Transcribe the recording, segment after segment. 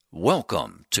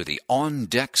Welcome to the On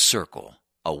Deck Circle,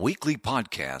 a weekly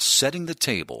podcast setting the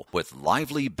table with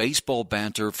lively baseball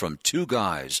banter from two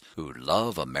guys who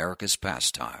love America's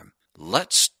pastime.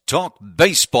 Let's talk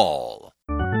baseball.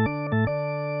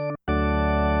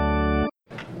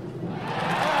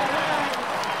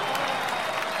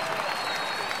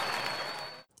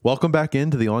 Welcome back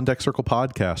into the On Deck Circle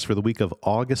podcast for the week of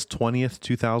August 20th,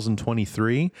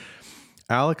 2023.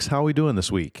 Alex, how are we doing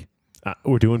this week?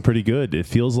 We're doing pretty good. It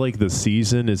feels like the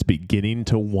season is beginning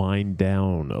to wind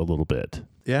down a little bit.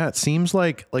 Yeah, it seems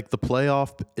like the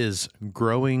playoff is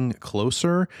growing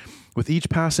closer. With each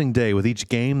passing day, with each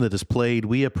game that is played,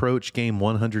 we approach game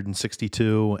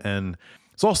 162, and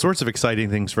it's all sorts of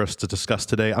exciting things for us to discuss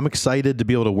today. I'm excited to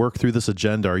be able to work through this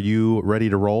agenda. Are you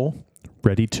ready to roll?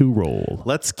 Ready to roll.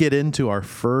 Let's get into our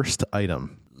first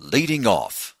item. Leading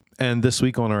off. And this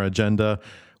week on our agenda,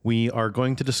 we are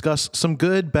going to discuss some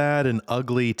good, bad, and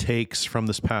ugly takes from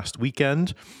this past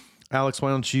weekend. Alex, why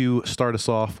don't you start us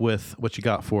off with what you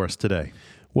got for us today?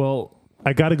 Well,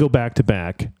 I got to go back to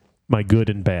back my good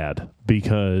and bad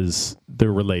because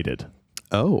they're related.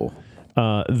 Oh.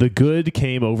 The good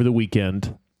came over the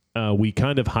weekend. We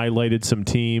kind of highlighted some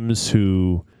teams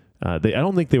who I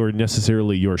don't think they were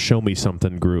necessarily your show me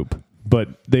something group,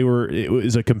 but it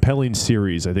was a compelling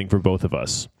series, I think, for both of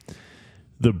us.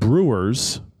 The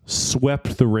Brewers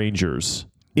swept the Rangers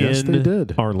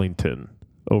in Arlington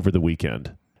over the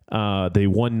weekend. They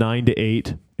won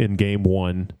 9-8 in game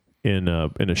one in a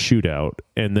shootout,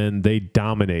 and then they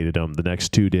dominated them the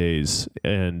next 2 days.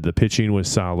 And the pitching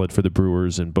was solid for the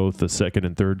Brewers in both the second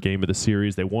and third game of the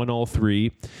series. They won all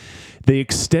three. They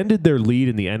extended their lead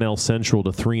in the NL Central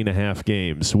to 3.5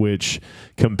 games, which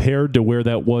compared to where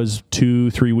that was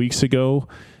 2-3 weeks ago,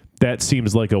 that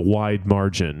seems like a wide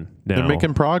margin now. They're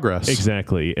making progress.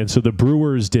 Exactly. And so the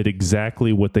Brewers did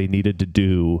exactly what they needed to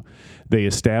do. They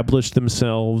established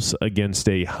themselves against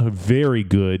a very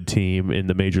good team in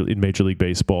Major League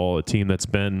Baseball, a team that's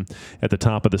been at the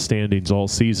top of the standings all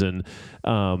season.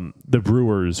 The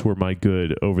Brewers were my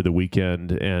good over the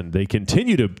weekend, and they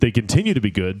continue to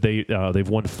be good. They've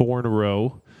won 4 in a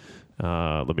row.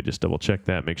 Let me just double check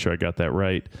that, make sure I got that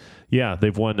right. Yeah,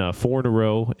 they've won 4 in a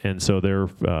row, and so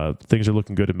things are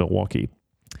looking good in Milwaukee.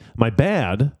 My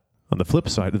bad, on the flip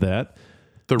side of that,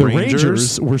 the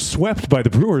Rangers were swept by the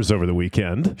Brewers over the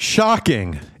weekend.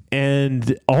 Shocking.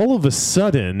 And all of a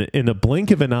sudden, in a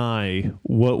blink of an eye,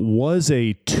 what was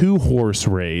a 2-horse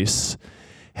race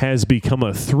has become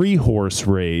a 3-horse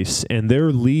race, and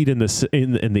their lead in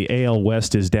the AL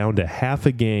West is down to half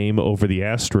a game over the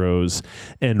Astros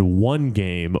and 1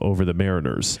 game over the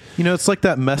Mariners. You know, it's like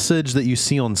that message that you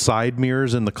see on side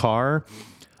mirrors in the car.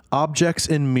 Objects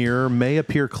in mirror may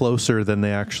appear closer than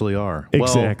they actually are.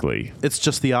 Exactly. Well, it's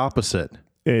just the opposite.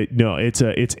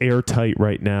 It's airtight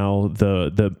right now.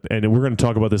 And we're going to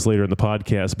talk about this later in the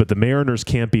podcast, but the Mariners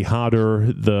can't be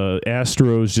hotter. The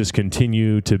Astros just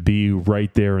continue to be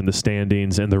right there in the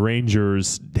standings, and the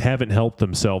Rangers haven't helped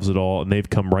themselves at all, and they've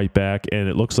come right back, and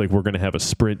it looks like we're going to have a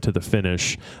sprint to the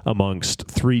finish amongst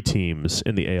 3 teams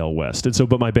in the AL West. And so,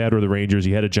 but my bad were the Rangers.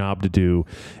 You had a job to do,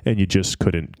 and you just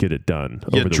couldn't get it done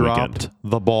over the weekend. You dropped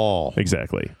the ball.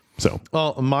 Exactly. So,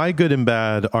 well, my good and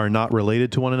bad are not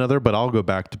related to one another, but I'll go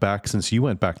back to back since you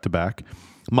went back to back.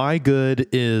 My good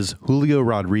is Julio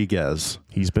Rodriguez.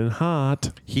 He's been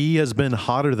hot. He has been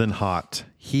hotter than hot.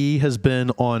 He has been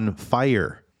on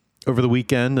fire over the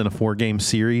weekend in a 4-game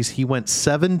series. He went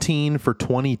 17 for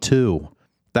 22.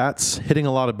 That's hitting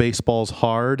a lot of baseballs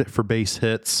hard for base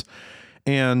hits.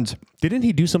 And didn't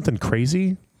he do something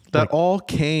crazy? That all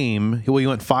came, he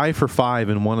went 5 for 5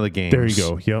 in one of the games. There you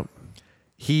go. Yep.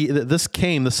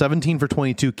 The 17 for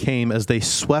 22 came as they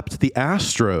swept the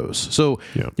Astros. So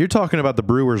You're talking about the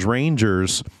Brewers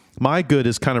Rangers. My good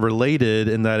is kind of related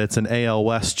in that it's an AL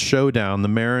West showdown, the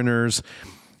Mariners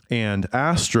and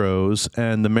Astros,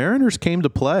 and the Mariners came to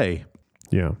play.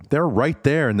 Yeah. They're right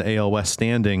there in the AL West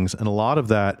standings, and a lot of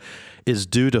that is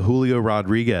due to Julio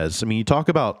Rodriguez. I mean, you talk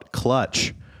about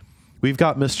clutch. We've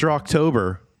got Mr.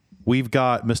 October. We've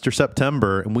got Mr.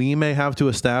 September, and we may have to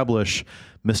establish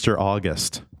Mr.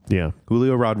 August. Yeah.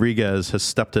 Julio Rodriguez has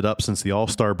stepped it up since the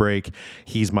All-Star break.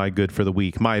 He's my good for the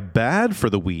week. My bad for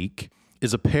the week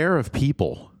is a pair of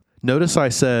people. Notice I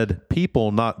said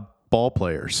people, not ball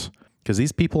players, because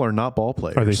these people are not ball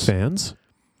players. Are they fans?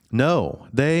 No.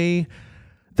 They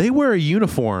wear a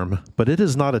uniform, but it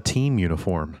is not a team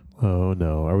uniform. Oh,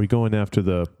 no. Are we going after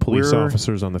the police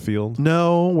officers on the field?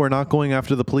 No, we're not going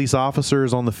after the police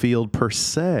officers on the field per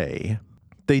se.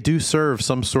 They do serve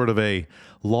some sort of a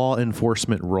law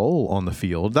enforcement role on the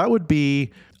field. That would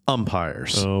be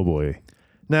umpires. Oh, boy.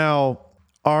 Now,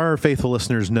 our faithful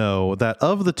listeners know that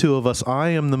of the two of us, I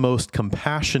am the most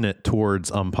compassionate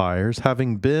towards umpires,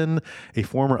 having been a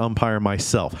former umpire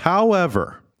myself.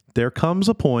 However, there comes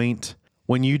a point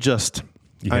when you just,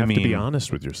 you have to be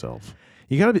honest with yourself.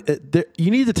 You got to be. You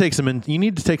need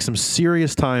to take some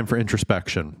serious time for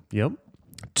introspection. Yep.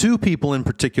 Two people in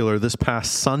particular this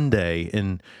past Sunday,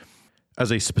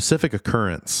 as a specific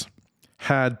occurrence,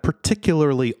 had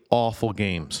particularly awful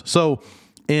games. So,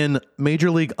 in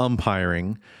Major League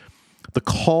umpiring, the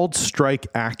called strike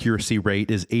accuracy rate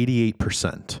is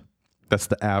 88%. That's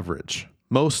the average.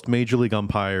 Most Major League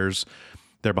umpires,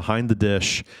 they're behind the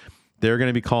dish. They're going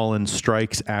to be calling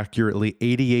strikes accurately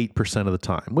 88% of the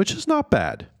time, which is not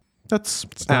bad. It's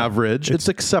average. It's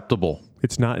acceptable.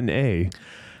 It's not an A.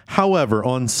 However,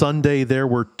 on Sunday, there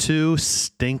were two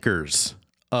stinkers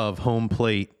of home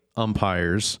plate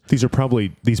umpires. These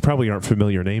probably aren't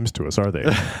familiar names to us, are they?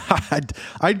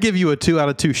 I'd give you a 2 out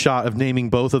of 2 shot of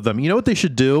naming both of them. You know what they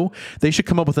should do? They should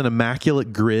come up with an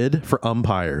immaculate grid for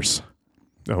umpires.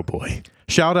 Oh, boy.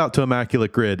 Shout out to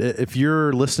Immaculate Grid. If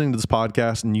you're listening to this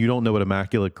podcast and you don't know what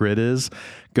Immaculate Grid is,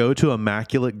 go to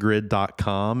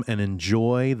ImmaculateGrid.com and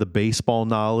enjoy the baseball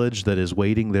knowledge that is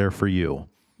waiting there for you.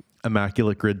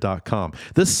 ImmaculateGrid.com.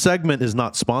 This segment is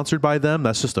not sponsored by them.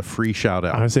 That's just a free shout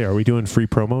out. I say, are we doing free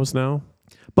promos now?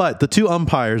 But the two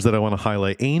umpires that I want to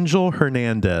highlight, Angel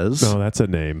Hernandez. Oh, that's a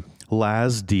name.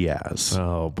 Laz Diaz.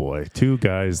 Oh, boy. Two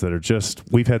guys that are just,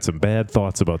 we've had some bad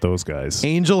thoughts about those guys.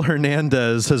 Angel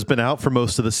Hernandez has been out for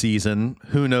most of the season.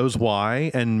 Who knows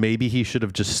why? And maybe he should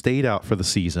have just stayed out for the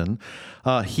season.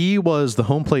 He was the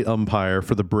home plate umpire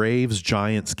for the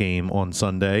Braves-Giants game on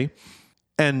Sunday.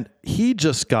 And he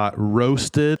just got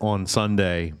roasted on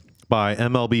Sunday by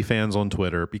MLB fans on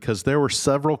Twitter because there were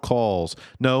several calls.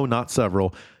 No, not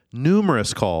several.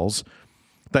 Numerous calls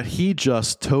that he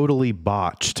just totally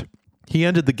botched. He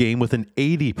ended the game with an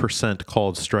 80%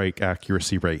 called strike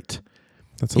accuracy rate.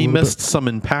 He missed some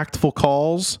impactful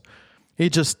calls.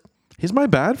 He's my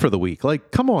bad for the week.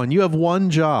 Like, come on, you have one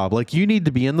job. Like, you need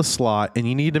to be in the slot and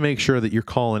you need to make sure that you're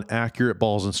calling accurate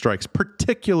balls and strikes,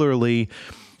 particularly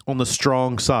on the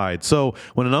strong side. So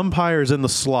when an umpire is in the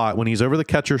slot, when he's over the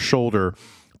catcher's shoulder,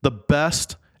 the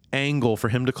best angle for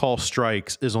him to call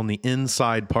strikes is on the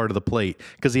inside part of the plate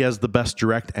because he has the best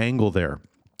direct angle there.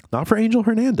 Not for Angel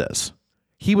Hernandez.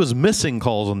 He was missing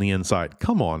calls on the inside.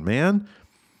 Come on, man.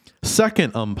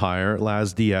 Second umpire,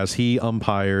 Laz Diaz, he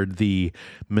umpired the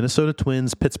Minnesota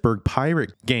Twins-Pittsburgh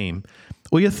Pirate game.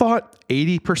 Well, you thought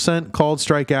 80% called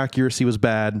strike accuracy was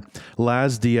bad.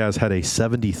 Laz Diaz had a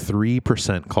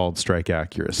 73% called strike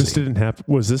accuracy. This didn't happen.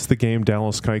 Was this the game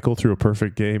Dallas Keuchel threw a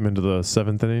perfect game into the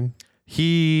 7th inning?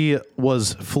 He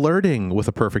was flirting with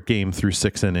a perfect game through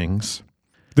 6 innings.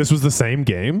 This was the same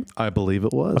game? I believe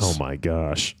it was. Oh, my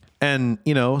gosh. And,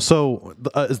 so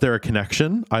is there a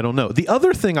connection? I don't know. The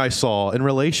other thing I saw in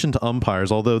relation to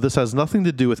umpires, although this has nothing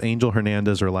to do with Angel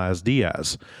Hernandez or Laz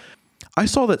Diaz, I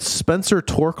saw that Spencer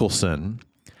Torkelson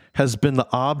has been the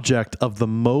object of the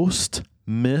most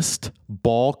missed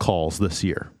ball calls this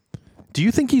year. Do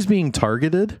you think he's being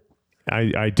targeted?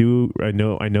 I do. I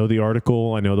know the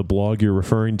article. I know the blog you're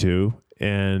referring to.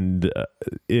 And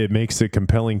it makes a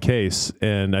compelling case.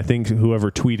 And I think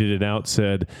whoever tweeted it out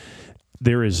said,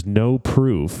 there is no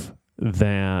proof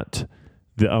that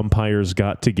the umpires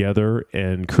got together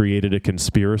and created a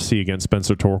conspiracy against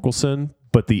Spencer Torkelson,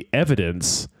 but the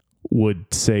evidence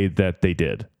would say that they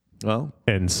did. Well,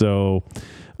 and so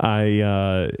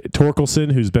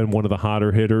Torkelson, who's been one of the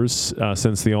hotter hitters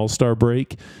since the All-Star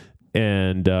break,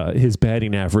 and his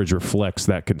batting average reflects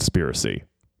that conspiracy.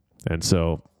 And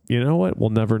so, you know what?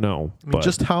 We'll never know. I mean,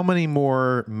 just how many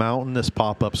more mountainous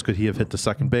pop-ups could he have hit to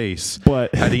second base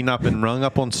had he not been rung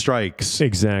up on strikes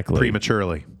exactly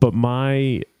prematurely? But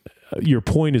your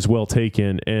point is well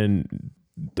taken, and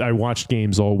I watched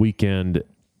games all weekend,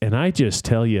 and I just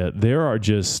tell you, there are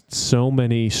just so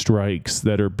many strikes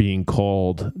that are being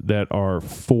called that are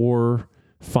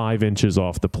 4-5 inches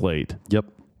off the plate. Yep.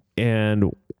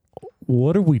 And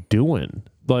what are we doing?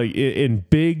 Like in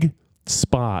big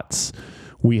spots,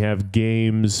 we have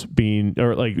games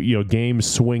games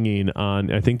swinging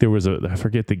on. I think there was I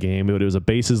forget the game, but it was a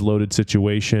bases loaded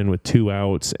situation with 2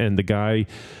 outs, and the guy,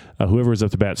 whoever was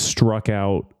up to bat, struck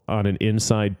out on an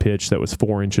inside pitch that was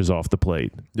 4 inches off the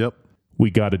plate. Yep. We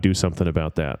got to do something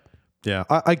about that. Yeah,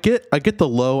 I get the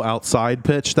low outside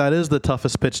pitch. That is the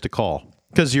toughest pitch to call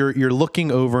because you're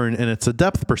looking over and it's a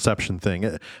depth perception thing.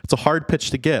 It's a hard pitch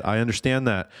to get. I understand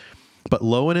that. But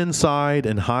low and inside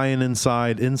and high and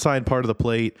inside part of the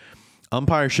plate,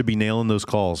 umpires should be nailing those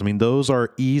calls. I mean, those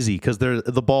are easy because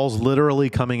the ball's literally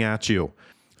coming at you.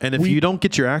 And if you don't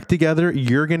get your act together,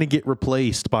 you're going to get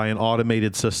replaced by an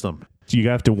automated system. You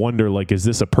have to wonder, like, is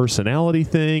this a personality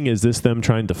thing? Is this them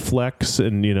trying to flex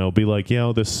and, be like,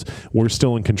 we're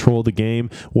still in control of the game?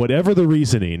 Whatever the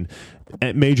reasoning,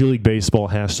 Major League Baseball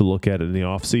has to look at it in the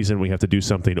offseason. We have to do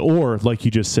something. Or, like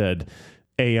you just said,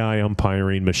 AI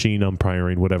umpiring, machine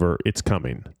umpiring, whatever, it's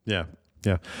coming. Yeah.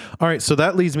 Yeah. All right. So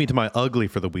that leads me to my ugly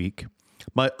for the week.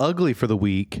 My ugly for the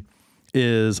week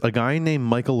is a guy named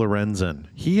Michael Lorenzen.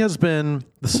 He has been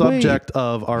the subject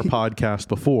of our podcast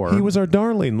before. He was our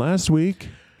darling last week.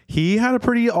 He had a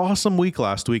pretty awesome week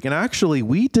last week. And actually,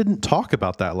 we didn't talk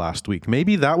about that last week.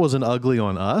 Maybe that was an ugly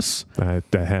on us. That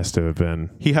has to have been.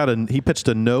 He pitched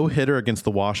a no-hitter against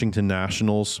the Washington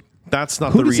Nationals. That's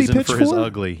not the reason for his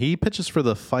ugly. He pitches for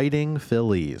the Fighting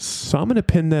Phillies. So I'm going to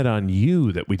pin that on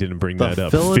you that we didn't bring that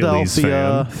up.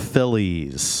 Philadelphia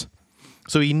Phillies.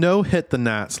 So he no-hit the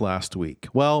Nats last week.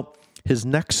 Well, his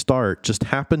next start just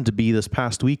happened to be this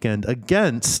past weekend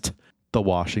against the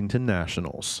Washington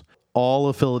Nationals. All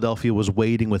of Philadelphia was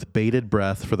waiting with bated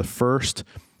breath for the first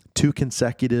 2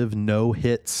 consecutive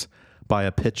no-hits by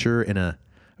a pitcher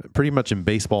pretty much in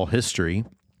baseball history.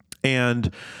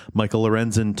 And Michael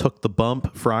Lorenzen took the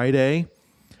bump Friday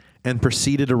and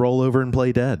proceeded to roll over and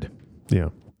play dead. Yeah.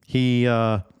 He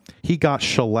got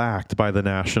shellacked by the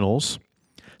Nationals.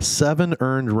 7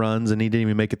 earned runs, and he didn't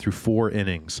even make it through 4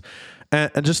 innings.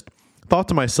 And just thought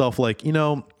to myself, like,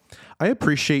 I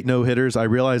appreciate no-hitters. I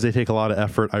realize they take a lot of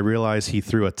effort. I realize he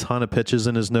threw a ton of pitches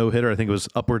in his no-hitter. I think it was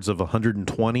upwards of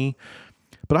 120.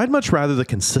 But I'd much rather the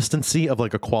consistency of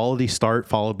like a quality start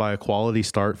followed by a quality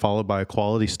start followed by a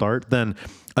quality start than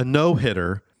a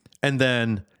no-hitter and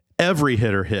then every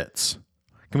hitter hits.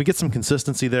 Can we get some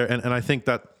consistency there? And I think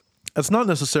that's not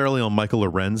necessarily on Michael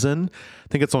Lorenzen. I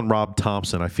think it's on Rob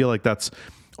Thompson. I feel like that's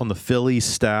on the Phillies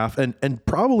staff and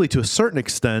probably to a certain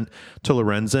extent to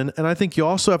Lorenzen. And I think you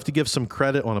also have to give some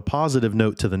credit on a positive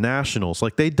note to the Nationals.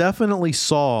 Like, they definitely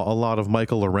saw a lot of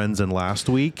Michael Lorenzen last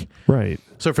week. Right.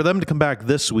 So for them to come back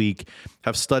this week,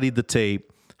 have studied the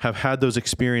tape, have had those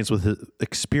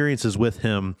experiences with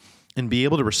him, and be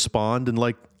able to respond in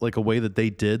like a way that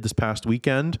they did this past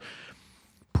weekend,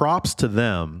 props to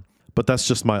them. But that's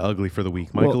just my ugly for the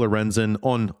week. Michael Lorenzen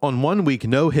on 1 week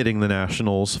no-hitting the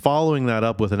Nationals, following that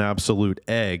up with an absolute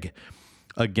egg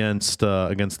against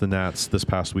the Nats this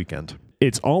past weekend.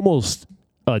 It's almost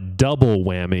a double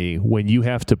whammy when you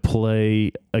have to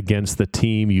play against the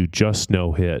team you just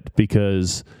no-hit,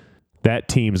 because that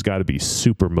team's got to be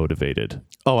super motivated.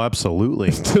 Oh, absolutely.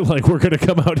 Like, we're going to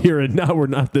come out here and now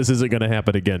this isn't going to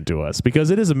happen again to us, because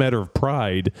it is a matter of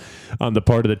pride on the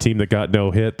part of the team that got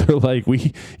no hit. They're like,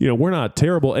 we're not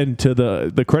terrible. And to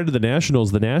the credit of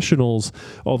the Nationals,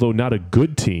 although not a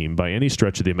good team by any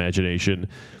stretch of the imagination,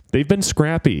 they've been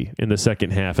scrappy in the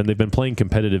second half, and they've been playing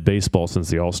competitive baseball since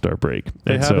the All-Star break.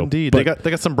 They have indeed. They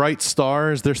got some bright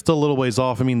stars. They're still a little ways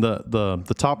off. I mean,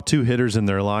 the top 2 hitters in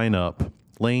their lineup,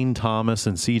 Lane Thomas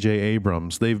and C.J.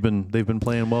 Abrams, they've been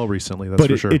playing well recently. That's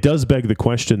for sure. It does beg the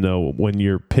question, though, when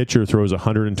your pitcher throws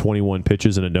 121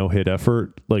 pitches in a no-hit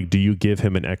effort, like, do you give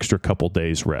him an extra couple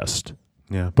days rest?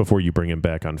 Yeah. Before you bring him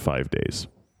back on 5 days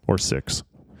or 6?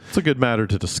 It's a good matter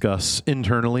to discuss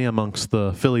internally amongst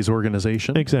the Phillies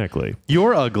organization. Exactly.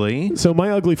 You're ugly. So my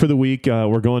ugly for the week,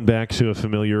 we're going back to a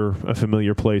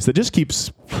familiar place that just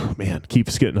keeps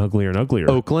getting uglier and uglier.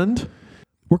 Oakland.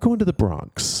 We're going to the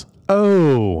Bronx.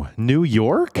 Oh, New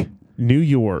York? New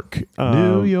York.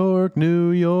 New York.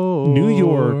 New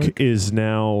York is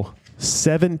now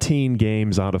 17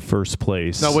 games out of first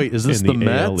place. Now, wait, is this the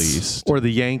Mets East, or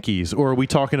the Yankees? Or are we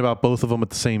talking about both of them at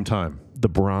the same time? The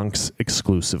Bronx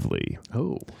exclusively.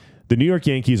 Oh. The New York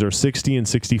Yankees are 60 and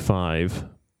 65.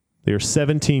 They are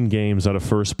 17 games out of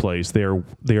first place. They are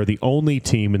the only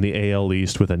team in the AL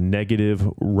East with a negative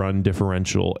run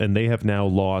differential, and they have now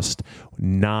lost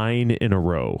 9 in a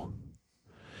row.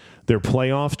 Their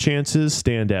playoff chances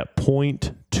stand at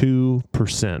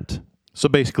 0.2%. So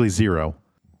basically 0.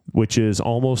 Which is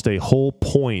almost a whole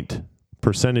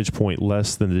percentage point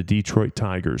less than the Detroit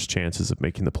Tigers' chances of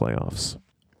making the playoffs.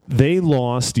 They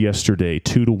lost yesterday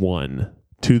 2-1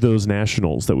 to those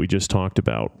Nationals that we just talked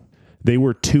about. They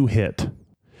were 2-hit.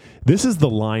 This is the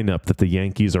lineup that the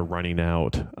Yankees are running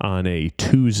out on a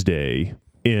Tuesday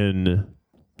in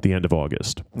the end of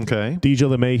August. Okay. DJ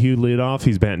LeMahieu lead off.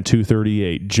 He's batting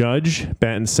 .238. Judge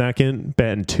batting second,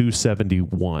 batting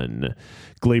 .271.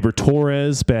 Gleyber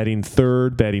Torres batting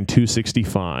third, batting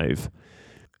 .265.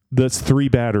 That's 3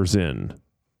 batters in.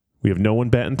 We have no one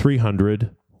batting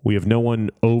 .300. We have no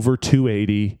one over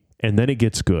 .280. And then it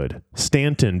gets good.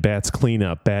 Stanton bats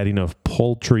cleanup, batting a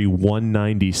paltry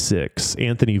 .196.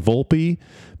 Anthony Volpe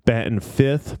batting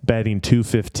 5th, batting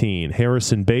 .215.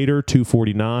 Harrison Bader,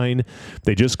 .249.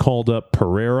 They just called up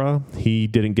Pereira. He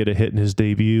didn't get a hit in his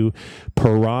debut.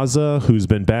 Peraza, who's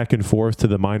been back and forth to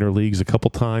the minor leagues a couple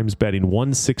times, batting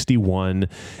 .161.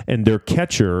 And their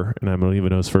catcher, and I don't even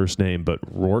know his first name, but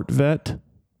Rortvedt.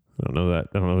 I don't know that.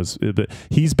 I don't know but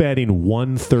he's batting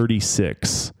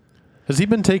 .136. Has he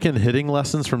been taking hitting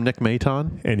lessons from Nick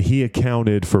Maton? And he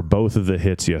accounted for both of the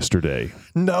hits yesterday.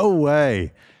 No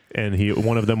way. And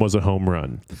one of them was a home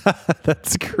run.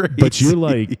 That's crazy. But you're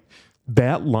like,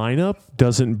 that lineup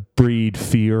doesn't breed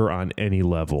fear on any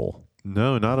level.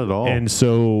 No, not at all. And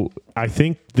so I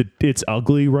think that it's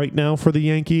ugly right now for the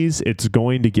Yankees. It's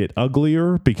going to get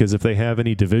uglier because if they have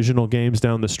any divisional games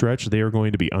down the stretch, they are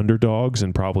going to be underdogs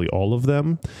in probably all of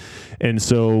them. And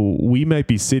so we might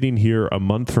be sitting here a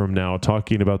month from now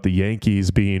talking about the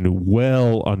Yankees being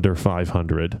well under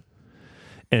 500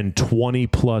 and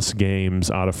 20-plus games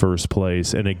out of first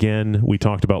place. And again, we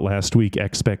talked about last week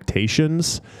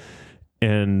expectations,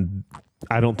 and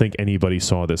I don't think anybody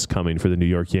saw this coming for the New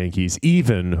York Yankees,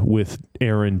 even with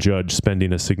Aaron Judge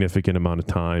spending a significant amount of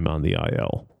time on the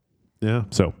IL. Yeah.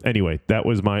 So anyway, that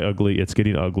was my ugly. It's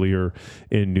getting uglier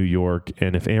in New York.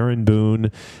 And if Aaron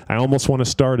Boone, I almost want to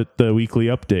start at the weekly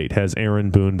update. Has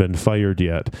Aaron Boone been fired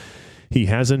yet? He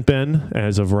hasn't been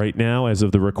as of right now, as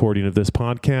of the recording of this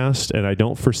podcast. And I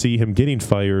don't foresee him getting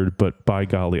fired, but by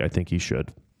golly, I think he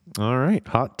should. All right.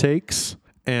 Hot takes.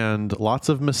 And lots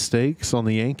of mistakes on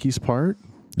the Yankees' part.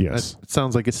 Yes. It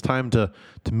sounds like it's time to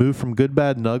move from good,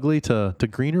 bad, and ugly to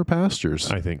greener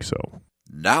pastures. I think so.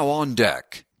 Now on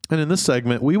deck. And in this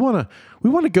segment, we want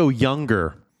to go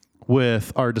younger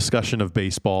with our discussion of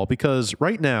baseball because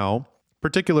right now,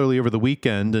 particularly over the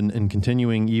weekend and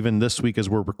continuing even this week as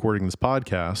we're recording this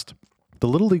podcast, the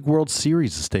Little League World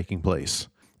Series is taking place.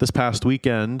 This past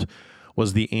weekend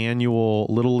was the annual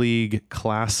Little League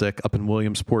Classic up in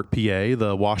Williamsport, PA.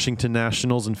 The Washington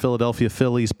Nationals and Philadelphia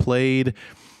Phillies played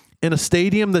in a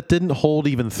stadium that didn't hold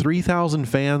even 3,000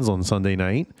 fans on Sunday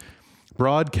night,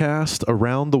 broadcast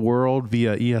around the world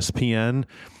via ESPN.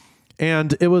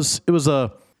 And it was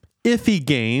a iffy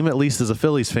game, at least as a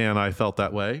Phillies fan, I felt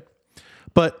that way.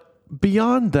 But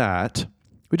beyond that,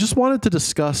 we just wanted to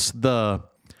discuss the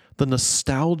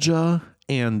nostalgia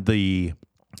and the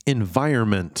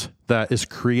environment that is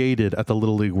created at the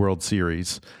Little League World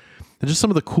Series, and just some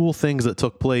of the cool things that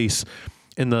took place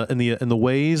in the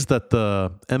ways that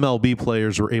the MLB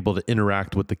players were able to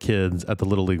interact with the kids at the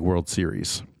Little League World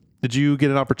Series. Did you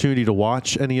get an opportunity to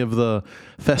watch any of the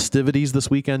festivities this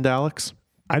weekend, Alex?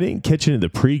 I didn't catch any of the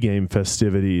pregame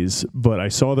festivities, but I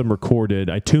saw them recorded.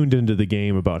 I tuned into the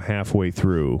game about halfway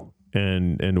through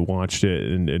and watched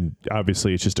it, and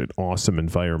obviously it's just an awesome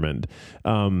environment.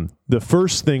 The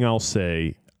first thing I'll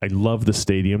say, I love the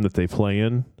stadium that they play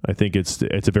in. I think it's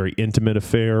a very intimate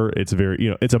affair. It's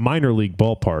it's a minor league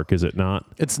ballpark, is it not?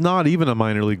 It's not even a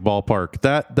minor league ballpark.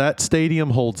 That stadium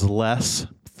holds less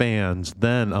fans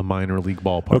than a minor league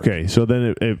ballpark. Okay, so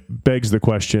then it begs the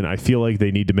question. I feel like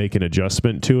they need to make an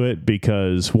adjustment to it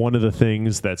because one of the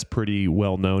things that's pretty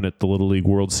well known at the Little League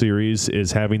World Series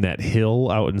is having that hill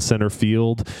out in center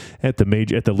field at the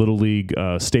Little League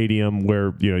stadium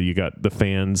where you got the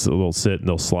fans they'll sit and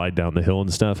they'll slide down the hill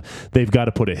and stuff. They've got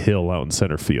to put a hill out in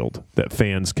center field that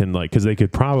fans can because they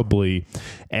could probably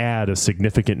add a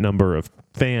significant number of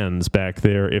fans back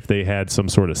there if they had some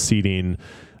sort of seating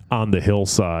on the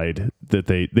hillside that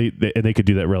they could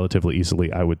do that relatively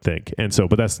easily, I would think. And so,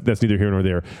 but that's neither here nor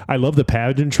there. I love the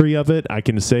pageantry of it. I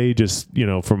can say just,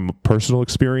 from personal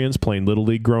experience playing Little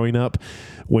League growing up,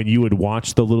 when you would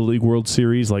watch the Little League World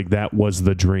Series, like that was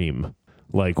the dream.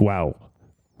 Like, wow,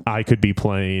 I could be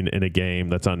playing in a game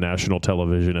that's on national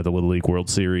television at the Little League World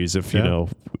Series if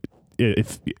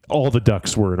all the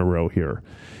ducks were in a row here.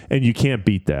 And you can't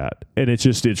beat that. And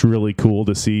it's really cool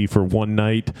to see for one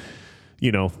night,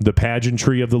 the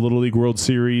pageantry of the Little League World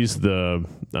Series, the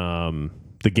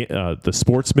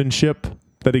sportsmanship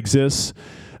that exists,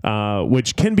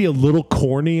 which can be a little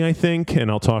corny, I think, and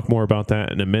I'll talk more about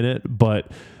that in a minute.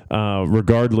 But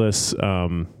regardless,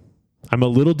 I'm a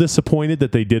little disappointed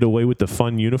that they did away with the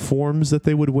fun uniforms that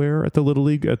they would wear at the Little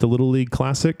League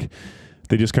Classic.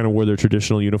 They just kind of wore their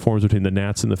traditional uniforms between the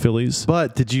Nats and the Phillies.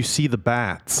 But did you see the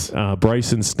bats?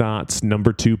 Bryson Stott's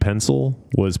number 2 pencil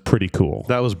was pretty cool.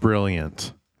 That was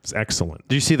brilliant. It's excellent.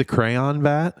 Did you see the crayon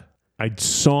bat? I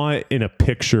saw it in a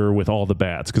picture with all the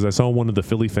bats because I saw one of the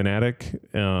Philly Fanatic,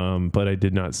 but I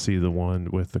did not see the one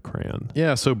with the crayon.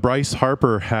 Yeah, so Bryce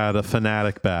Harper had a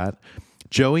Fanatic bat.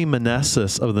 Joey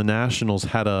Meneses of the Nationals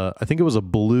had I think it was a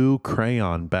blue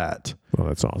crayon bat. Oh,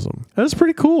 that's awesome. That was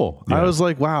pretty cool. Yeah. I was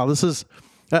like, wow, this is...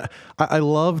 I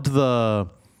loved the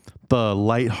the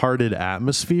lighthearted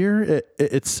atmosphere.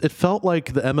 It felt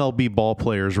like the MLB ball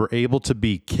players were able to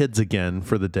be kids again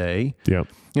for the day. Yeah.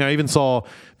 You know, I even saw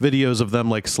videos of them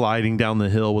like sliding down the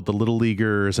hill with the little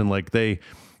leaguers, and like they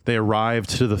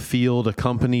arrived to the field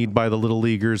accompanied by the little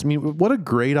leaguers. I mean, what a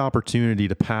great opportunity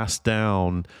to pass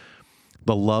down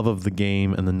the love of the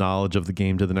game and the knowledge of the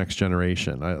game to the next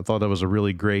generation. I thought that was a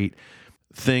really great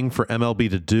thing for MLB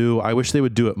to do. I wish they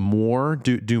would do it more,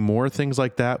 do more things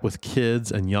like that with kids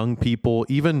and young people,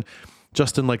 even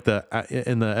just in like the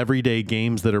everyday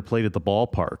games that are played at the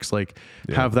ballparks, like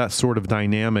have that sort of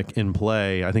dynamic in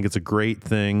play. I think it's a great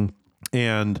thing.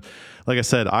 And like I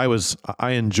said,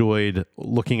 I enjoyed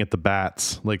looking at the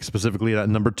bats, like specifically that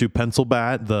number 2 pencil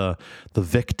bat, the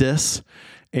Victus,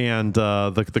 and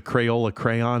the Crayola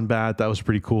crayon bat. That was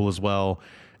pretty cool as well.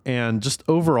 And just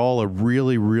overall, a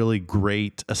really, really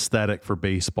great aesthetic for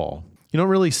baseball. You don't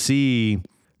really see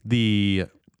the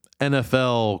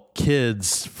NFL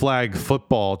kids flag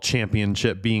football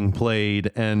championship being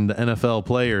played and the NFL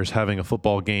players having a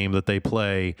football game that they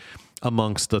play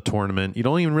amongst the tournament. You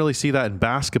don't even really see that in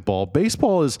basketball.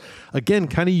 Baseball is, again,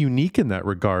 kind of unique in that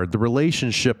regard. The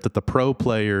relationship that the pro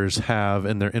players have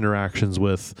in their interactions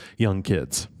with young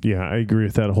kids. Yeah, I agree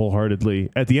with that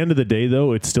wholeheartedly. At the end of the day,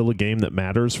 though, it's still a game that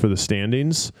matters for the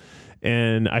standings.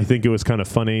 And I think it was kind of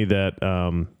funny that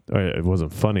it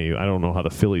wasn't funny. I don't know how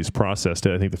the Phillies processed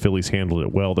it. I think the Phillies handled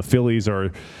it well. The Phillies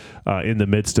are in the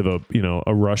midst of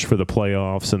a rush for the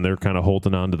playoffs, and they're kind of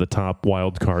holding on to the top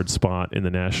wild card spot in the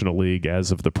National League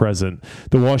as of the present.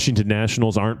 The Washington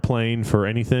Nationals aren't playing for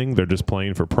anything. They're just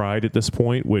playing for pride at this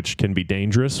point, which can be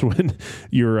dangerous when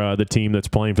you're the team that's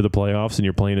playing for the playoffs and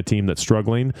you're playing a team that's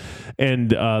struggling.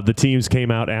 And the teams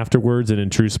came out afterwards and in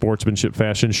true sportsmanship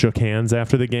fashion shook hands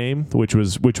after the game, which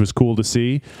was cool to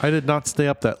see. I did not stay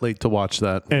up that late to watch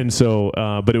that. And so,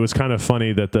 but it was kind of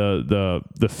funny that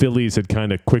the Phillies had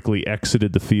kind of quickly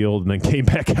exited the field and then came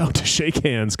back out to shake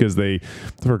hands because they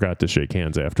forgot to shake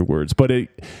hands afterwards. But it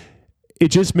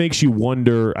just makes you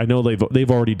wonder. I know they've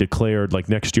already declared, like,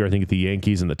 next year I think the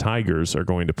Yankees and the Tigers are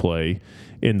going to play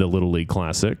in the Little League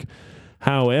Classic.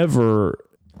 However,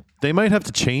 they might have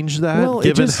to change that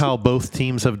given how both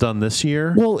teams have done this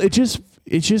year. Well, it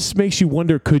just makes you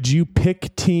wonder, could you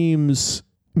pick teams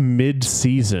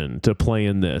mid-season to play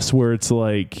in this, where it's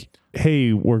like,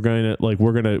 hey, we're gonna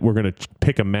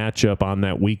pick a matchup on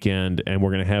that weekend and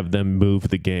we're gonna have them move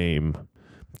the game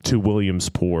to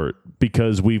Williamsport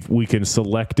because we can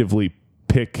selectively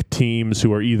pick teams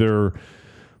who are either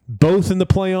both in the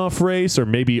playoff race or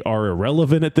maybe are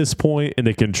irrelevant at this point, and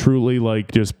they can truly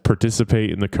like just participate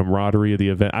in the camaraderie of the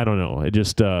event. I don't know. It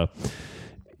just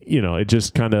it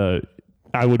just kind of,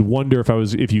 I would wonder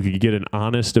if you could get an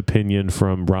honest opinion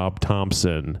from Rob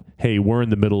Thompson. Hey, we're in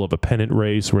the middle of a pennant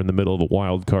race. We're in the middle of a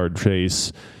wild card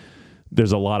chase.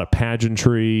 There's a lot of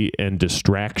pageantry and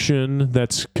distraction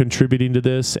that's contributing to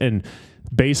this. And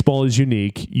baseball is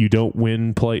unique. You don't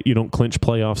clinch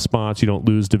playoff spots. You don't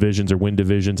lose divisions or win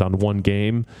divisions on one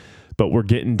game. But we're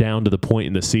getting down to the point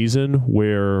in the season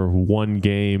where one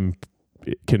game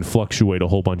can fluctuate a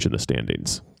whole bunch in the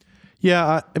standings.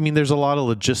 Yeah, I mean, there's a lot of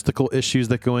logistical issues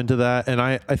that go into that. And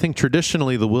I think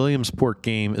traditionally the Williamsport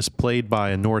game is played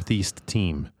by a Northeast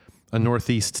team. A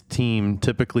Northeast team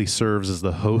typically serves as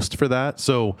the host for that.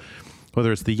 So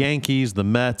whether it's the Yankees, the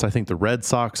Mets, I think the Red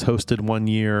Sox hosted one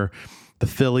year. The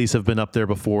Phillies have been up there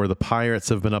before. The Pirates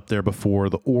have been up there before.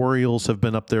 The Orioles have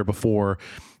been up there before.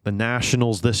 The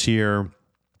Nationals this year.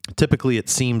 Typically, it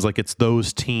seems like it's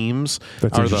those teams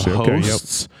are the hosts. Okay,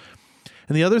 yep.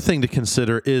 And the other thing to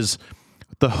consider is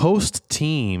the host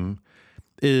team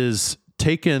is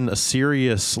taking a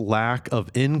serious lack of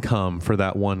income for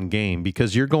that one game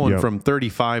because you're going from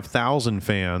 35,000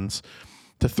 fans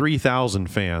to 3,000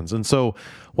 fans. And so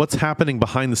what's happening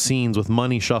behind the scenes with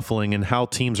money shuffling and how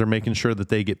teams are making sure that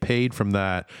they get paid from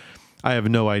that, I have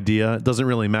no idea. It doesn't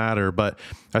really matter, but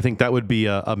I think that would be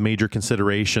a major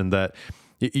consideration, that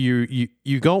you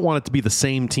don't want it to be the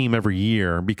same team every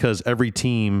year because every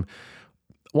team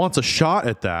wants a shot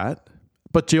at that,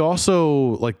 but you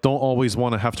also don't always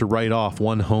want to have to write off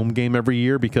one home game every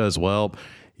year because, well,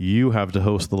 you have to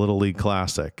host the Little League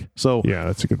Classic. So yeah,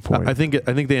 that's a good point. I think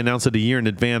they announced it a year in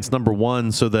advance, number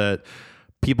one, so that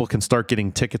people can start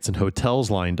getting tickets and hotels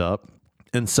lined up.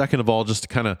 And second of all, just to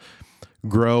kind of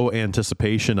grow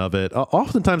anticipation of it.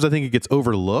 Oftentimes I think it gets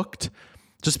overlooked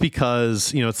just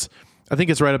because, I think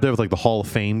it's right up there with the Hall of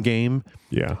Fame game.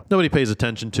 Yeah. Nobody pays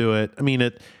attention to it. I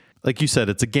mean, like you said,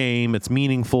 it's a game, it's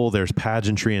meaningful, there's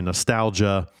pageantry and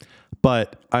nostalgia,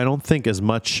 but I don't think as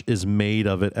much is made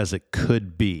of it as it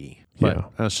could be.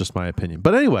 But that's just my opinion.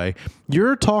 But anyway,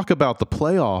 your talk about the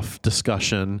playoff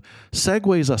discussion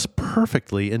segues us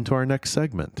perfectly into our next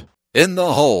segment. In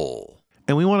the Hole.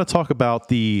 And we want to talk about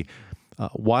the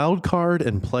wild card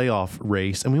and playoff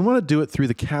race. And we want to do it through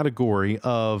the category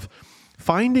of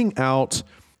finding out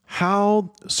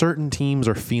how certain teams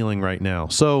are feeling right now.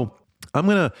 So I'm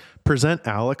going to present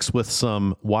Alex with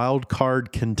some wild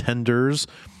card contenders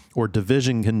or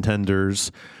division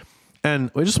contenders.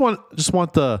 And we just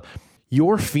want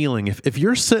your feeling. If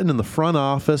you're sitting in the front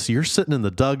office, you're sitting in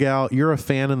the dugout, you're a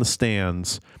fan in the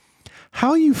stands,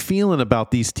 how are you feeling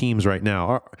about these teams right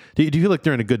now? Do you feel like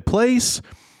they're in a good place?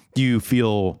 Do you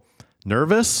feel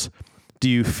nervous? Do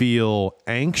you feel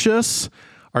anxious?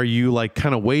 Are you like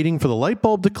kind of waiting for the light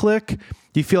bulb to click?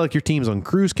 Do you feel like your team's on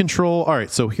cruise control? All right,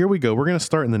 so here we go. We're going to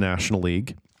start in the National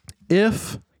League.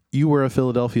 If you were a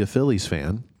Philadelphia Phillies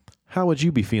fan, how would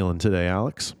you be feeling today,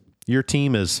 Alex? Your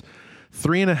team is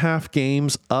 3.5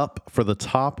 games up for the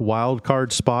top wild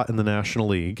card spot in the National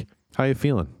League. How are you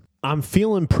feeling? I'm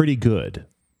feeling pretty good.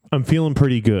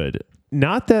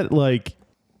 Not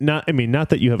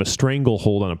that you have a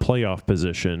stranglehold on a playoff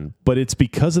position, but it's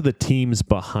because of the teams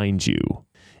behind you.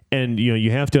 And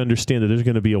you have to understand that there's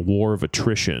going to be a war of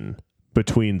attrition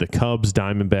between the Cubs,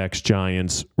 Diamondbacks,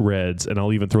 Giants, Reds, and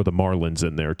I'll even throw the Marlins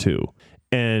in there too.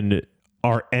 And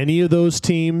are any of those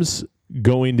teams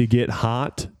going to get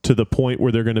hot to the point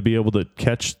where they're going to be able to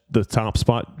catch the top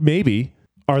spot? Maybe.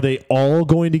 Are they all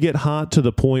going to get hot to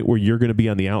the point where you're going to be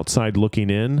on the outside looking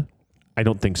in? I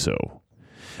don't think so.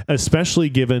 Especially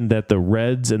given that the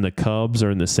Reds and the Cubs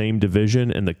are in the same division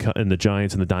and the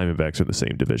Giants and the Diamondbacks are in the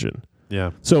same division.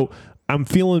 Yeah. So I'm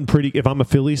feeling if I'm a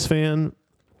Phillies fan,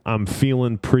 I'm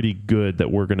feeling pretty good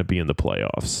that we're going to be in the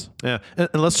playoffs. Yeah. And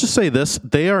let's just say this.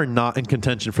 They are not in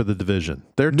contention for the division.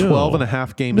 They're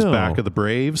 12.5 games back of the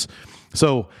Braves.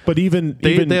 So, but even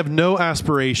they have no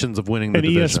aspirations of winning the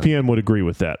division. And ESPN would agree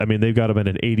with that. I mean, they've got about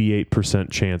an 88%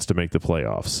 chance to make the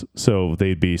playoffs. So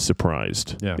they'd be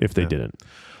surprised if they didn't.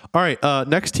 All right,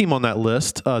 next team on that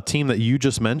list, team that you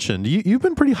just mentioned. You've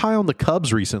been pretty high on the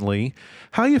Cubs recently.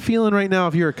 How are you feeling right now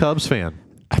if you're a Cubs fan?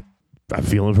 I'm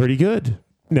feeling pretty good.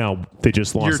 Now, they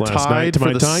just lost last night to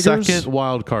my Tigers. You're tied for the second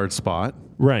wild card spot.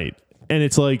 Right. And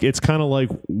it's kind of like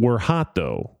we're hot,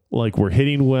 though. Like, we're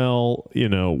hitting well,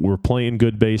 we're playing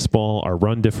good baseball. Our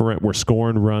run different, we're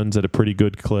scoring runs at a pretty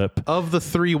good clip. Of the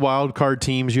 3 wild card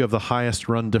teams, you have the highest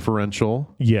run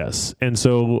differential. Yes. And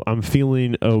so I'm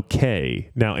feeling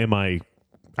okay. Now,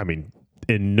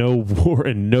 in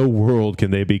no world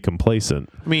can they be complacent.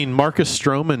 I mean, Marcus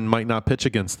Stroman might not pitch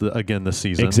again this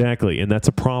season. Exactly, and that's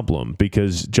a problem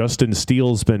because Justin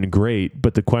Steele's been great,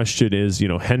 but the question is,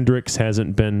 Hendricks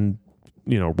hasn't been,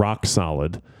 rock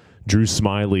solid. Drew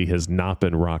Smyly has not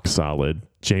been rock solid.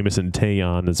 Jameson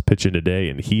Taillon is pitching today,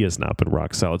 and he has not been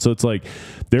rock solid. So it's like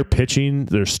their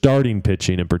starting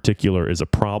pitching in particular is a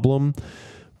problem,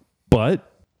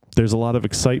 but there's a lot of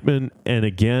excitement. And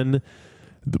again,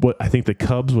 what I think the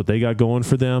Cubs, what they got going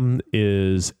for them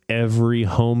is every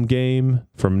home game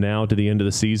from now to the end of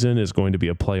the season is going to be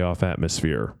a playoff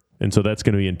atmosphere. And so that's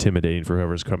going to be intimidating for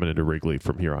whoever's coming into Wrigley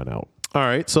from here on out. All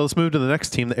right, so let's move to the next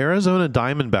team, the Arizona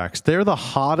Diamondbacks. They're the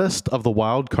hottest of the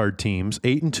wild card teams,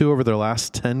 8-2 over their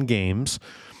last 10 games.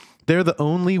 They're the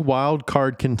only wild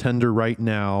card contender right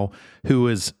now who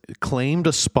has claimed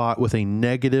a spot with a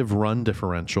negative run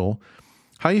differential.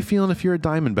 How are you feeling if you're a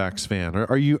Diamondbacks fan?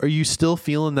 Are you still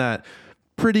feeling that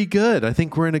pretty good? I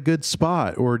think we're in a good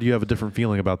spot, or do you have a different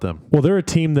feeling about them? Well, they're a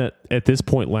team that at this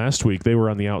point last week, they were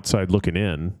on the outside looking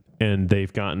in. And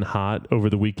they've gotten hot over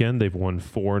the weekend. They've won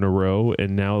 4 in a row,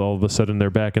 and now all of a sudden they're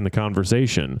back in the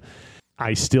conversation.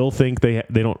 I still think I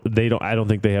don't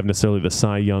think they have necessarily the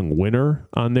Cy Young winner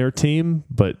on their team,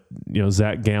 but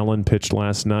Zach Gallen pitched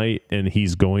last night, and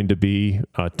he's going to be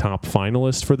a top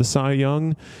finalist for the Cy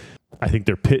Young. I think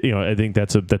I think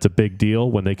that's a big deal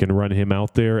when they can run him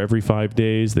out there every 5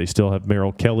 days. They still have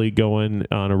Merrill Kelly going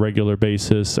on a regular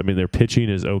basis. I mean, their pitching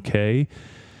is okay.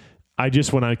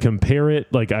 When I compare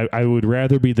it, like I would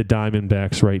rather be the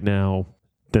Diamondbacks right now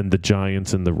than the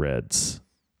Giants and the Reds.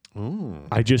 Ooh.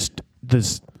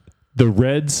 The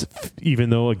Reds,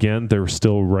 even though again they're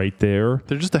still right there,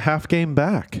 they're just a half game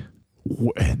back.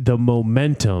 The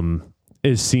momentum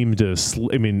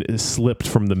slipped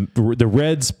from the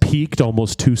Reds peaked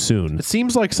almost too soon. It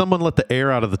seems like someone let the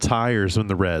air out of the tires when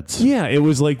the Reds. Yeah, it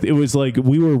was like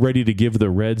we were ready to give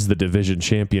the Reds the division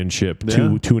championship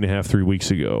 2.5, 3 weeks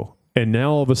ago. And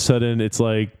now all of a sudden it's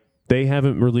like they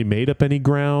haven't really made up any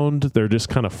ground. They're just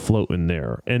kind of floating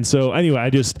there. And so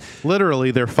anyway,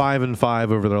 literally they're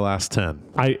 5-5 over their last 10.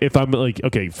 If I'm like,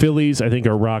 okay, Phillies, I think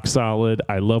are rock solid.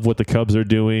 I love what the Cubs are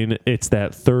doing. It's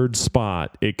that third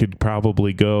spot. It could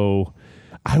probably go.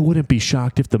 I wouldn't be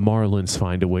shocked if the Marlins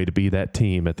find a way to be that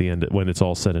team at the end when it's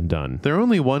all said and done. They're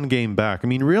only one game back. I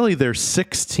mean, really, there's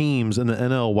 6 teams in the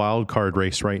NL wildcard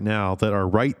race right now that are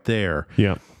right there.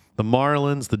 Yeah. The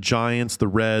Marlins, the Giants, the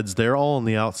Reds, they're all on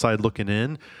the outside looking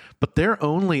in, but they're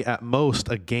only at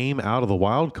most a game out of the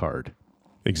wild card.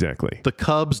 Exactly. The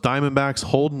Cubs, Diamondbacks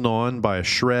holding on by a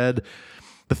shred.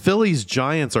 The Phillies,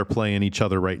 Giants are playing each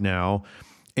other right now.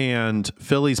 And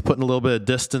Philly's putting a little bit of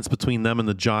distance between them and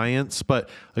the Giants. But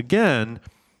again,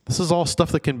 this is all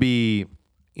stuff that can be,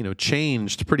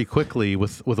 changed pretty quickly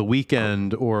with a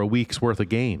weekend or a week's worth of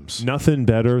games. Nothing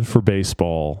better for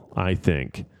baseball, I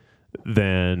think,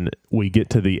 than we get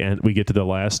to the end. We get to the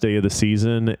last day of the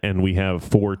season, and we have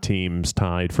 4 teams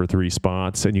tied for 3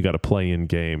 spots, and you got a play-in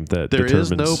game that determines.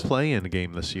 There is no play-in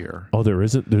game this year. Oh, there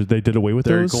isn't. They did away with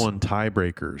those. They're going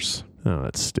tiebreakers. Oh,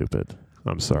 that's stupid.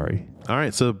 I'm sorry. All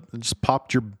right, so just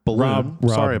popped your balloon.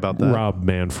 Sorry about that. Rob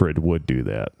Manfred would do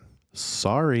that.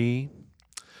 Sorry.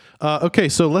 Okay,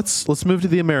 so let's move to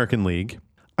the American League.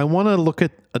 I want to look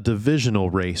at a divisional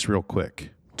race real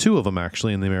quick. 2 of them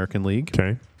actually in the American League.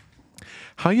 Okay.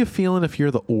 How you feeling if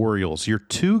you're the Orioles? You're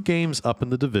 2 games up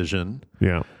in the division.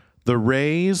 Yeah. The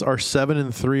Rays are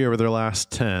 7-3 over their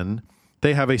last 10.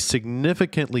 They have a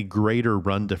significantly greater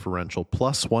run differential,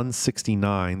 plus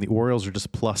 169. The Orioles are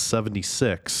just plus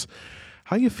 76.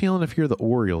 How you feeling if you're the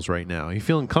Orioles right now? Are you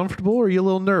feeling comfortable or are you a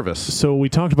little nervous? So we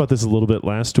talked about this a little bit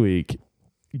last week,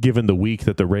 given the week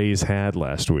that the Rays had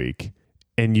last week.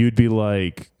 And you'd be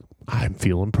like, I'm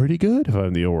feeling pretty good if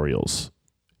I'm the Orioles.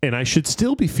 And I should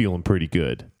still be feeling pretty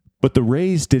good. But the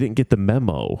Rays didn't get the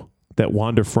memo that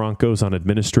Wander Franco's on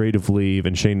administrative leave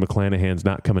and Shane McClanahan's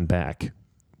not coming back.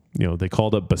 They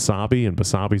called up Basabe, and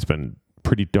Basabe's been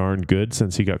pretty darn good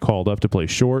since he got called up to play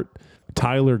short.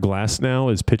 Tyler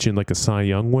Glasnow is pitching like a Cy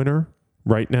Young winner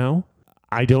right now.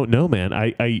 I don't know, man.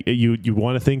 You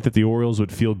want to think that the Orioles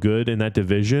would feel good in that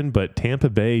division, but Tampa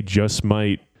Bay just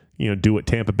might, do what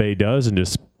Tampa Bay does and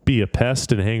just be a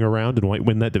pest and hang around and might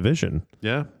win that division.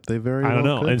 Yeah, they very I don't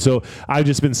well know. could. And so I've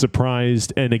just been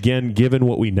surprised. And again, given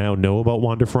what we now know about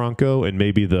Wander Franco and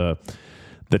maybe the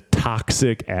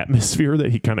toxic atmosphere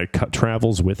that he kind of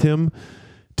travels with him,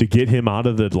 to get him out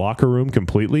of the locker room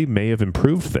completely may have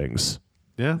improved things.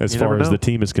 Yeah, as far as the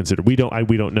team is considered, we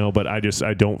don't know, but I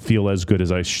don't feel as good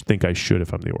as I think I should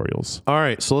if I'm the Orioles. All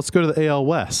right, so let's go to the AL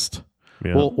West.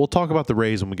 Yeah. We'll talk about the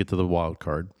Rays when we get to the wild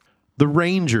card. The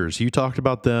Rangers, you talked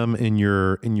about them in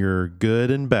your good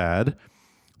and bad.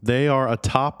 They are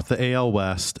atop the AL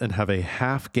West and have a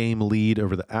half-game lead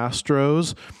over the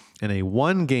Astros and a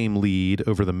 1-game lead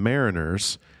over the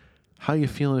Mariners. How you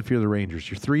feeling if you're the Rangers?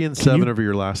 You're 3-7 over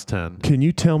your last 10. Can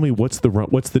you tell me what's the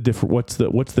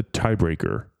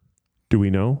tiebreaker? Do we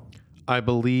know? I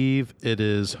believe it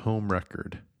is home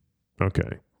record.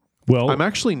 Okay. Well, I'm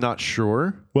actually not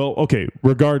sure. Well, okay.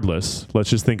 Regardless, let's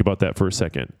just think about that for a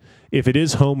second. If it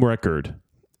is home record,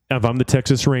 if I'm the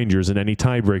Texas Rangers in any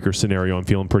tiebreaker scenario, I'm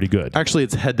feeling pretty good. Actually,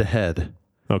 it's head-to-head.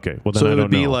 Okay, well then so I it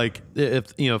don't know. Be know. Like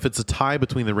if it's a tie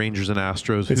betwing the Rangers and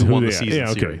Astros, who won the season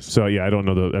series. So I don't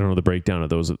know the breakdown of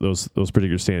those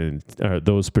particular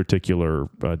those particular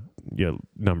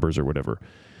numbers or whatever.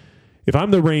 If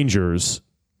I'm the Rangers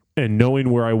and knowing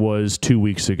where I was 2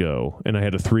 weeks ago, and I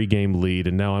had a 3-game lead,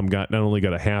 and now not only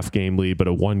got a half-game lead but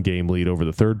a 1-game lead over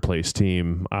the third place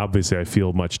team, obviously I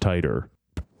feel much tighter.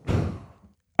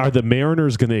 Are the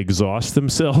Mariners going to exhaust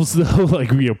themselves, though?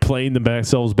 Playing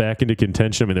themselves back into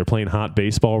contention? I mean, they're playing hot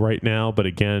baseball right now, but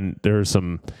again, there's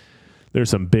some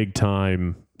big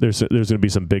time. There's going to be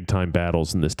some big time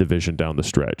battles in this division down the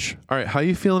stretch. All right, how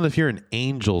you feeling if you're an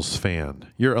Angels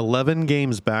fan? You're 11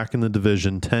 games back in the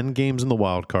division, 10 games in the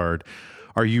wild card.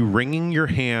 Are you wringing your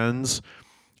hands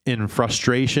in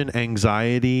frustration,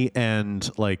 anxiety, and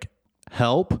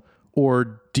help,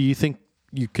 or do you think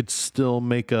you could still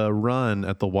make a run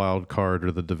at the wild card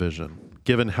or the division,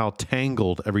 given how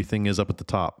tangled everything is up at the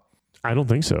top? I don't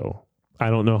think so. I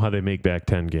don't know how they make back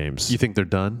 10 games. You think they're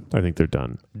done? I think they're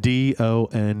done.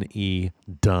 D-O-N-E,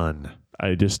 done.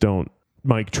 I just don't.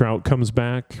 Mike Trout comes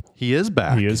back. He is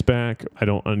back. I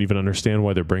don't even understand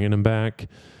why they're bringing him back.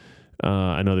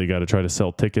 I know they got to try to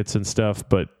sell tickets and stuff,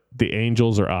 but the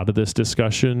Angels are out of this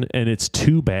discussion, and it's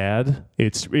too bad.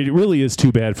 It really is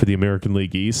too bad for the American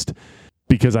League East,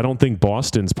 because I don't think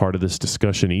Boston's part of this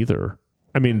discussion either.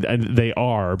 I mean, they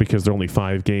are because they're only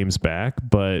 5 games back,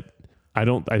 but I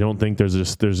don't think there's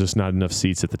just not enough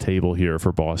seats at the table here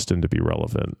for Boston to be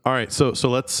relevant. All right, so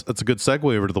that's a good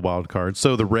segue over to the wild card.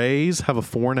 So the Rays have a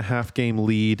 4.5 game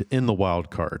lead in the wild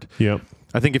card. Yep.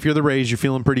 I think if you're the Rays, you're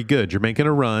feeling pretty good. You're making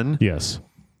a run. Yes.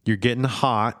 You're getting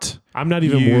hot. I'm not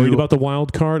even worried about the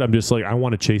wild card. I'm just like, I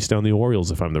want to chase down the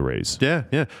Orioles if I'm the Rays. Yeah.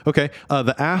 Okay.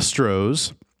 The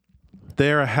Astros,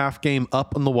 they're a half game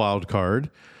up on the wild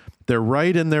card. They're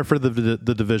right in there for the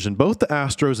division. Both the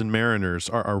Astros and Mariners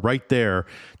are right there,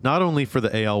 not only for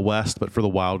the AL West, but for the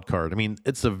wild card. I mean,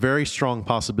 it's a very strong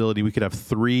possibility we could have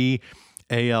 3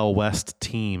 AL West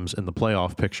teams in the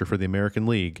playoff picture for the American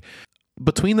League.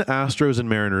 Between the Astros and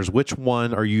Mariners, which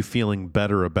one are you feeling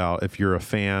better about if you're a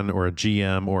fan or a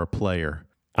GM or a player?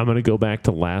 I'm going to go back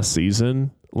to last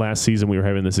season. Last season, we were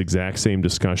having this exact same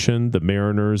discussion. The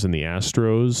Mariners and the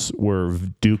Astros were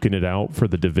duking it out for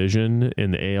the division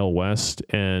in the AL West,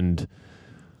 and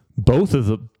both of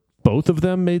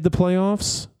them made the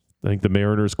playoffs. I think the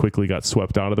Mariners quickly got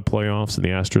swept out of the playoffs, and the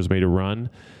Astros made a run.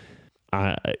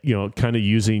 Kind of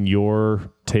using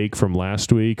your take from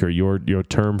last week or your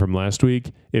term from last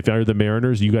week. If you're the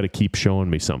Mariners, you got to keep showing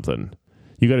me something.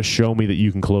 You got to show me that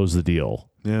you can close the deal.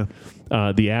 Yeah.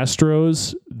 The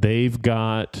Astros, they've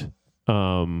got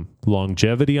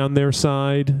longevity on their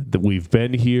side. That we've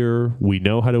been here. We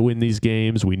know how to win these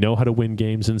games. We know how to win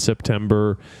games in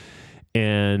September.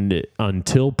 And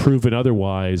until proven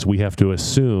otherwise, we have to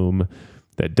assume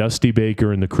that Dusty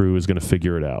Baker and the crew is going to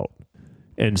figure it out.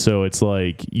 And so it's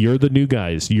like, you're the new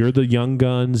guys. You're the young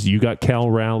guns. You got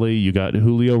Cal Raleigh. You got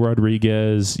Julio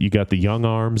Rodriguez. You got the young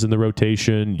arms in the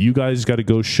rotation. You guys got to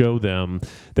go show them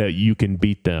that you can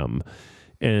beat them.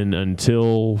 And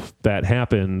until that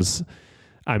happens,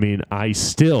 I mean, I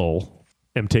still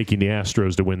am taking the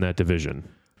Astros to win that division.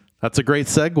 That's a great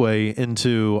segue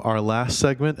into our last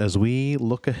segment as we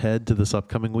look ahead to this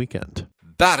upcoming weekend.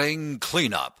 Batting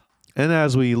cleanup. And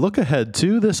as we look ahead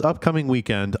to this upcoming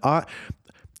weekend,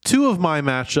 2 of my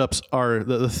matchups are,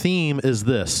 the theme is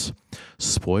this.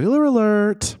 Spoiler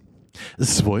alert,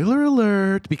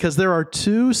 because there are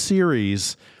 2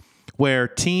 series where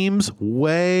teams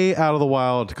way out of the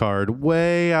wild card,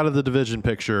 way out of the division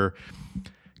picture,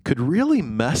 could really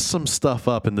mess some stuff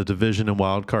up in the division and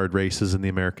wild card races in the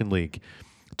American League.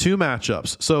 2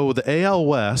 matchups. So the AL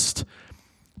West,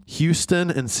 Houston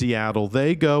and Seattle,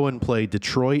 they go and play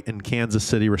Detroit and Kansas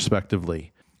City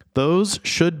respectively. Those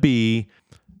should be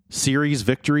series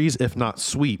victories, if not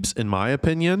sweeps, in my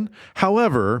opinion.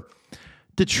 However,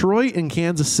 Detroit and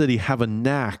Kansas City have a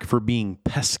knack for being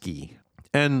pesky.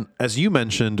 And as you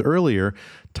mentioned earlier,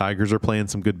 Tigers are playing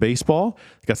some good baseball.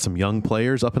 Got some young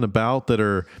players up and about that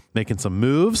are making some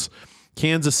moves.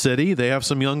 Kansas City, they have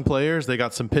some young players. They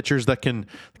got some pitchers that can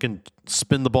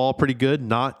spin the ball pretty good,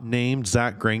 not named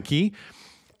Zach Greinke.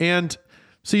 And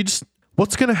so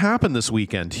what's going to happen this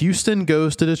weekend? Houston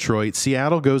goes to Detroit.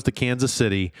 Seattle goes to Kansas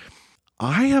City.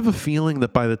 I have a feeling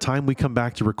that by the time we come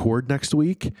back to record next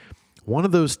week, one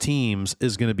of those teams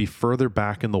is going to be further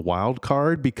back in the wild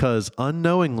card because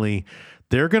unknowingly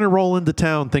they're going to roll into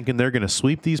town thinking they're going to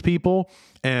sweep these people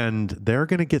and they're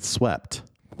going to get swept.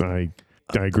 I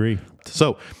agree.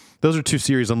 So those are 2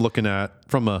 series I'm looking at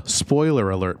from a spoiler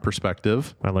alert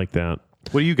perspective. I like that.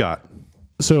 What do you got?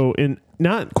 So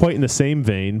not quite in the same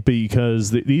vein, because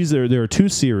there are 2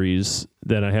 series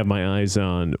that I have my eyes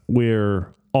on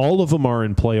where all of them are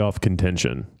in playoff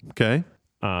contention. Okay.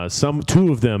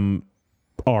 2 of them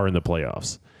are in the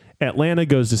playoffs. Atlanta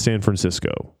goes to San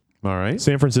Francisco. All right.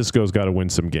 San Francisco's got to win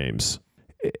some games.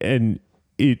 And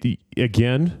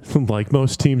again, like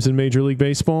most teams in Major League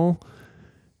Baseball,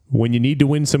 when you need to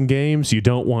win some games, you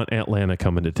don't want Atlanta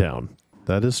coming to town.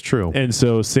 That is true. And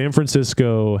so San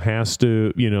Francisco has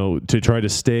to, to try to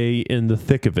stay in the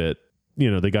thick of it,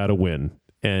 they got to win.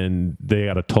 And they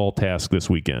got a tall task this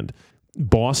weekend.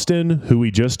 Boston, who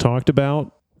we just talked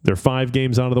about, they're 5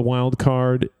 games out of the wild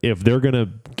card. If they're going to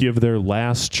give their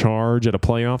last charge at a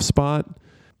playoff spot,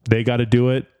 they got to do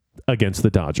it against the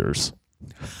Dodgers.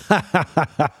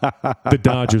 The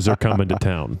Dodgers are coming to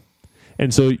town.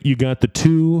 And so you got the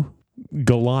 2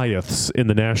 Goliaths in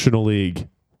the National League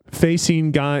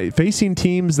facing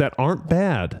teams that aren't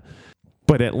bad,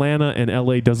 but Atlanta and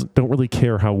LA don't really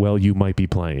care how well you might be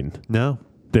playing. No.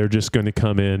 They're just going to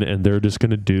come in and they're just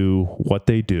going to do what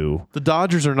they do. The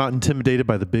Dodgers are not intimidated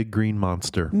by the big green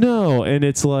monster. No, and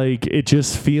it's like, it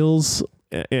just feels,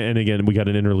 and again, we got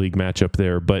an interleague matchup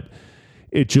there, but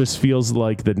it just feels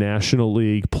like the National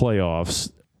League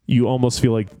playoffs, you almost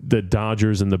feel like the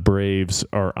Dodgers and the Braves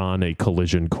are on a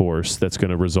collision course that's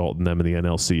going to result in them in the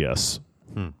NLCS.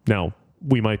 Now,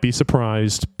 we might be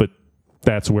surprised, but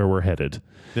That's where we're headed.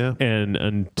 Yeah. And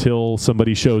until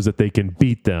somebody shows that they can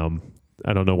beat them,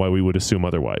 I don't know why we would assume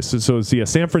otherwise. So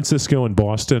San Francisco and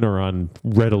Boston are on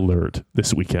red alert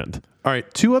this weekend. All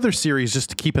right, 2 other series just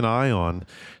to keep an eye on.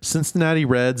 Cincinnati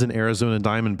Reds and Arizona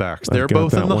Diamondbacks. They're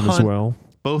both in the hunt as well.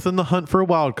 Both in the hunt for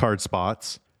wild card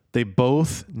spots. They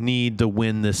both need to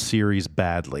win this series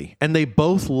badly. And they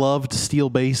both love to steal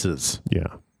bases. Yeah.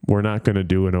 We're not going to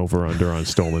do an over-under on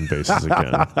stolen bases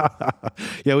again.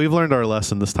 Yeah, we've learned our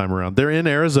lesson this time around. They're in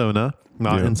Arizona,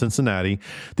 not in Cincinnati.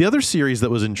 The other series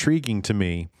that was intriguing to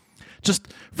me,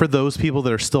 just for those people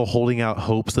that are still holding out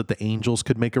hopes that the Angels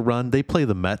could make a run, they play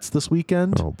the Mets this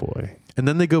weekend. Oh, boy. And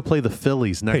then they go play the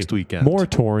Phillies next weekend.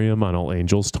 Moratorium on all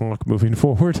Angels talk moving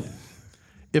forward.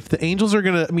 If the Angels are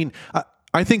going to,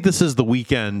 I think this is the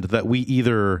weekend that we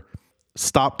either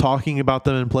stop talking about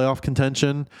them in playoff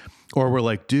contention, or we're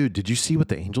like, dude, did you see what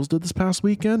the Angels did this past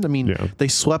weekend? They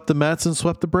swept the Mets and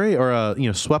swept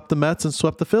the swept the Mets and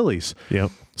swept the Phillies. Yep.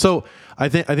 So I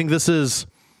think this is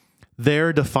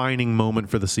their defining moment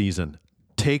for the season.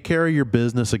 Take care of your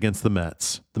business against the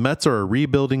Mets. The Mets are a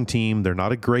rebuilding team. They're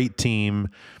not a great team.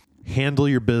 Handle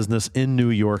your business in New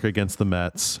York against the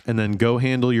Mets, and then go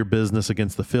handle your business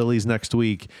against the Phillies next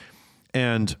week.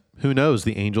 And who knows,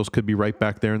 the Angels could be right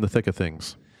back there in the thick of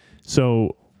things.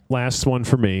 So last one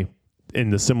for me, in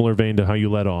the similar vein to how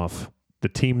you led off, the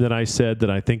team that I said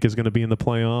that I think is going to be in the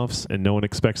playoffs and no one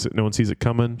expects it, no one sees it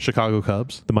coming. Chicago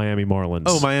Cubs. The Miami Marlins.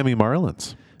 Oh, Miami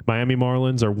Marlins. Miami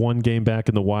Marlins are 1 game back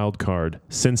in the wild card.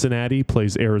 Cincinnati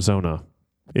plays Arizona.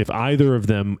 If either of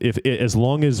them, as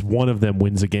long as one of them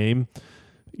wins a game,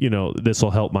 this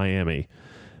will help Miami.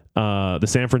 The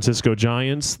San Francisco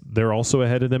Giants, they're also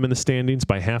ahead of them in the standings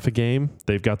by half a game.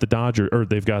 They've got they've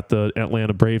got the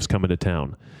Atlanta Braves coming to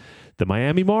town. The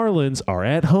Miami Marlins are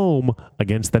at home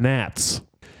against the Nats.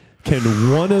 Can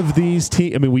one of these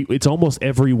teams, it's almost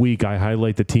every week I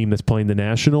highlight the team that's playing the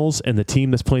Nationals, and the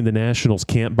team that's playing the Nationals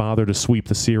can't bother to sweep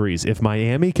the series. If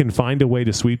Miami can find a way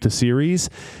to sweep the series,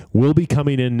 we'll be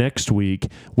coming in next week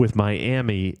with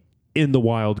Miami in the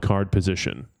wild card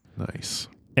position. Nice.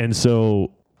 And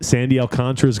so Sandy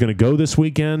Alcantara is going to go this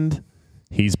weekend.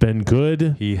 He's been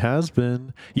good. He has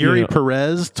been. Yuri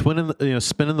Perez spinning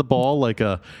the ball like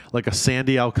a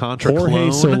Sandy Alcantara Jorge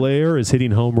clone. Soler is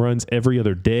hitting home runs every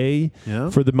other day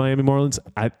for the Miami Marlins.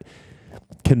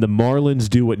 Can the Marlins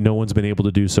do what no one's been able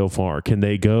to do so far? Can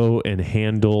they go and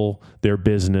handle their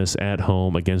business at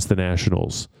home against the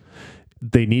Nationals?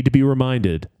 They need to be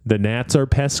reminded the Nats are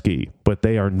pesky, but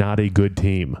they are not a good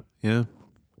team. Yeah.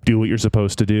 Do what you're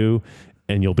supposed to do,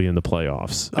 and you'll be in the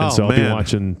playoffs. And so I'll be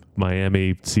watching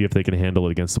Miami, see if they can handle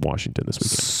it against Washington this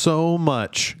weekend. So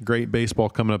much great baseball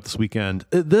coming up this weekend.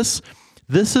 This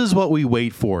is what we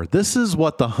wait for. This is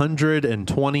what the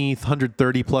 120,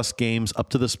 130 plus games up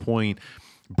to this point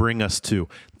bring us to.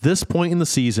 This point in the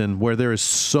season where there is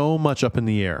so much up in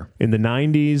the air. In the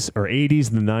 90s or 80s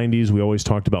and the 90s, we always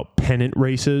talked about pennant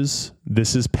races.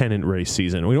 This is pennant race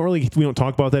season. We don't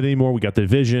talk about that anymore. We got the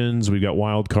divisions, we got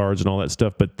wild cards and all that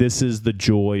stuff, but this is the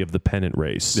joy of the pennant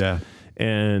race. Yeah.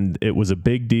 And it was a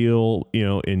big deal,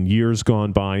 in years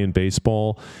gone by in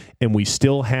baseball, and we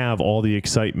still have all the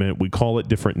excitement. We call it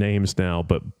different names now,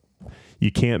 but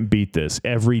you can't beat this.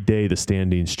 Every day the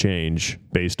standings change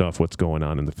based off what's going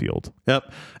on in the field.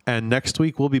 Yep. And next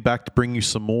week we'll be back to bring you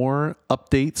some more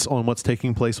updates on what's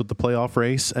taking place with the playoff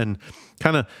race and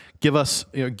kind of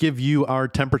give you our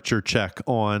temperature check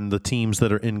on the teams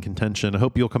that are in contention. I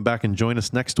hope you'll come back and join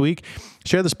us next week.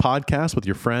 Share this podcast with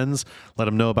your friends. Let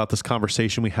them know about this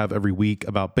conversation we have every week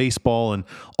about baseball and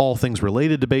all things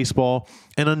related to baseball.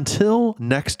 And until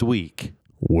next week,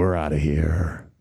 we're out of here.